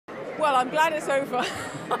Well, I'm glad it's over.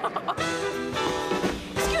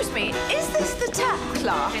 Excuse me, is this the tap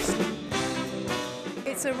class?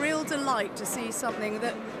 It's a real delight to see something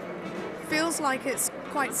that feels like it's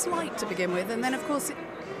quite slight to begin with, and then of course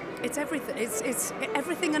it's everything. It's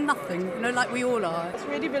everything and nothing, you know, like we all are. It's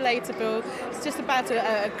really relatable. It's just about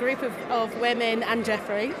a group of women and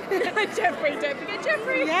Jeffrey. Jeffrey, don't forget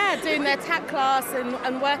Jeffrey. Yeah, doing their tap class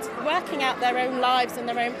and working out their own lives and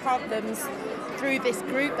their own problems through this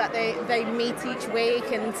group that they meet each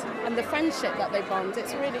week, and the friendship that they bond.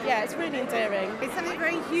 It's really endearing. It's something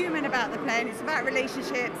very human about the play, and it's about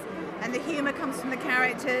relationships, and the humour comes from the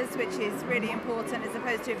characters, which is really important, as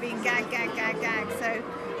opposed to it being gag. So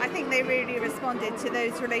I think they really responded to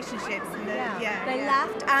those relationships. And They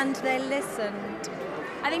laughed and they listened.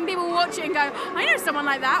 I think people watch it and go, I know someone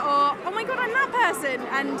like that, or oh my God, I'm that person.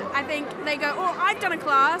 And I think they go, oh, I've done a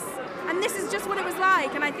class, and this is just what it was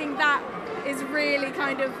like. And I think that is really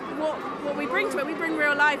kind of what we bring to it. We bring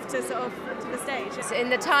real life to the stage. In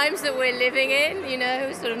the times that we're living in, you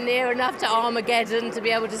know, sort of near enough to Armageddon to be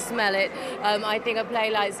able to smell it, I think a play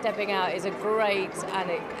like Stepping Out is a great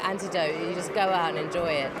antidote. You just go out and enjoy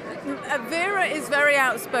it. Vera is very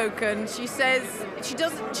outspoken. She says she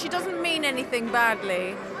doesn't mean anything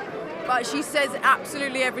badly, but she says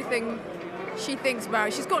absolutely everything she thinks about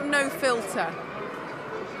it. She's got no filter.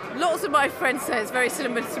 Lots of my friends say it's very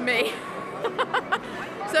similar to me.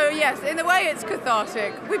 So yes, in a way it's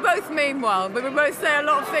cathartic. We both mean well, but we both say a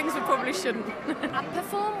lot of things we probably shouldn't. I've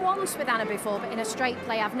performed once with Anna before, but in a straight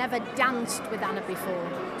play. I've never danced with Anna before.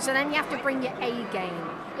 So then you have to bring your A game.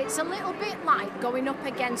 It's a little bit like going up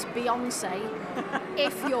against Beyonce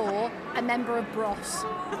if you're a member of Bros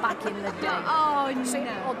back in the day. Oh, no.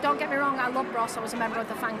 So, don't get me wrong, I love Bros. I was a member of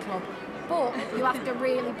the fan club. But you have to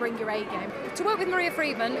really bring your A game. To work with Maria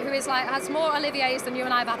Friedman, who has more Oliviers than you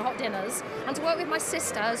and I have had hot dinners, and to work with my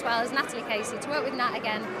sister as well as Natalie Casey, to work with Nat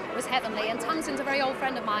again was heavenly. And Tamsin's a very old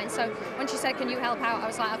friend of mine, so when she said, can you help out, I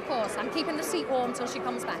was like, of course, I'm keeping the seat warm till she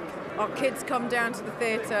comes back. Our kids come down to the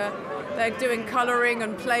theatre, they're doing colouring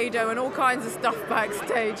and Play-Doh and all kinds of stuff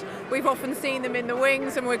backstage. We've often seen them in the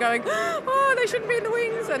wings and we're going, oh, they shouldn't be in the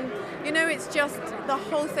wings. And, you know, it's just, the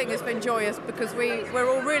whole thing has been joyous because we're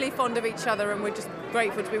all really fond of each other and we're just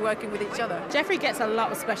grateful to be working with each other. Jeffrey gets a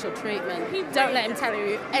lot of special treatment. Don't let him tell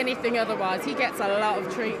you anything otherwise. He gets a lot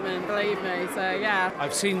of treatment, believe me. So, yeah.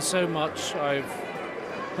 I've seen so much, I've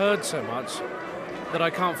heard so much that I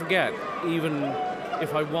can't forget, even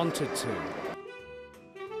if I wanted to.